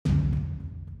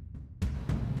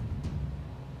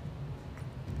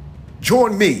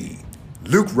Join me,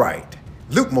 Luke Wright,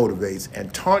 Luke Motivates,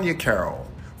 and Tanya Carroll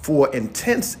for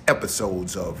intense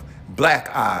episodes of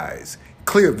Black Eyes,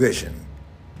 Clear Vision,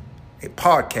 a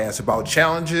podcast about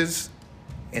challenges,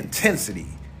 intensity,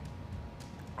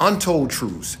 untold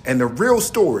truths, and the real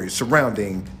stories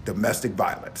surrounding domestic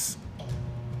violence.